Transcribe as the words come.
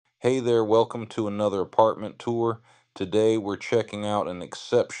Hey there, welcome to another apartment tour. Today we're checking out an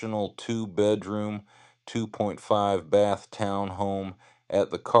exceptional 2-bedroom, 2.5 bath townhome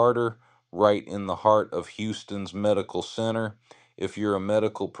at the Carter, right in the heart of Houston's medical center. If you're a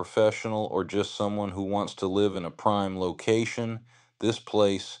medical professional or just someone who wants to live in a prime location, this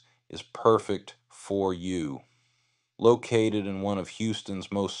place is perfect for you. Located in one of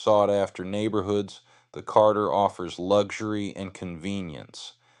Houston's most sought-after neighborhoods, the Carter offers luxury and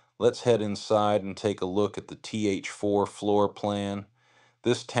convenience. Let's head inside and take a look at the TH4 floor plan.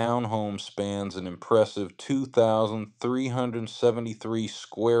 This townhome spans an impressive 2,373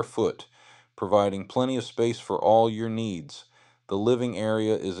 square foot, providing plenty of space for all your needs. The living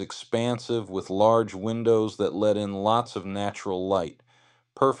area is expansive with large windows that let in lots of natural light,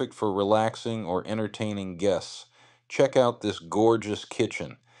 perfect for relaxing or entertaining guests. Check out this gorgeous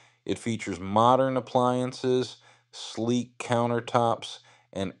kitchen. It features modern appliances, sleek countertops,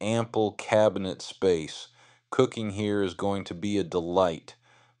 and ample cabinet space. Cooking here is going to be a delight.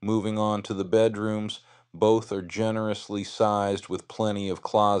 Moving on to the bedrooms, both are generously sized with plenty of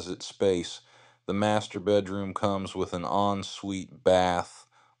closet space. The master bedroom comes with an ensuite bath,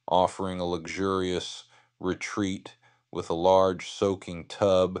 offering a luxurious retreat with a large soaking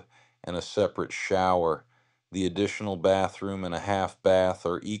tub and a separate shower. The additional bathroom and a half bath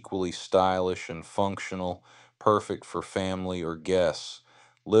are equally stylish and functional, perfect for family or guests.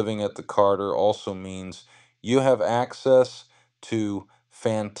 Living at the Carter also means you have access to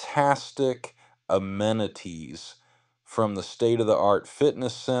fantastic amenities, from the state of the art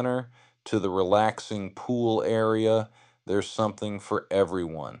fitness center to the relaxing pool area. There's something for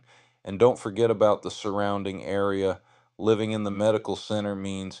everyone. And don't forget about the surrounding area. Living in the medical center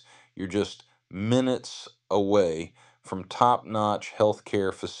means you're just minutes away from top notch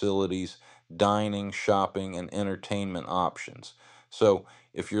healthcare facilities, dining, shopping, and entertainment options. So,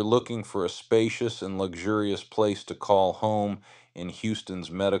 if you're looking for a spacious and luxurious place to call home in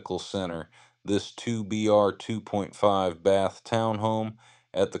Houston's medical center, this 2BR 2.5 bath townhome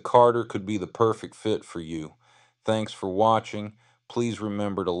at the Carter could be the perfect fit for you. Thanks for watching. Please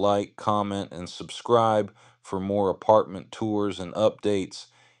remember to like, comment, and subscribe for more apartment tours and updates.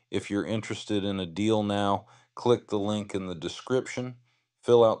 If you're interested in a deal now, click the link in the description,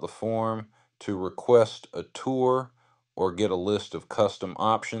 fill out the form to request a tour, or get a list of custom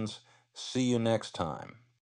options. See you next time.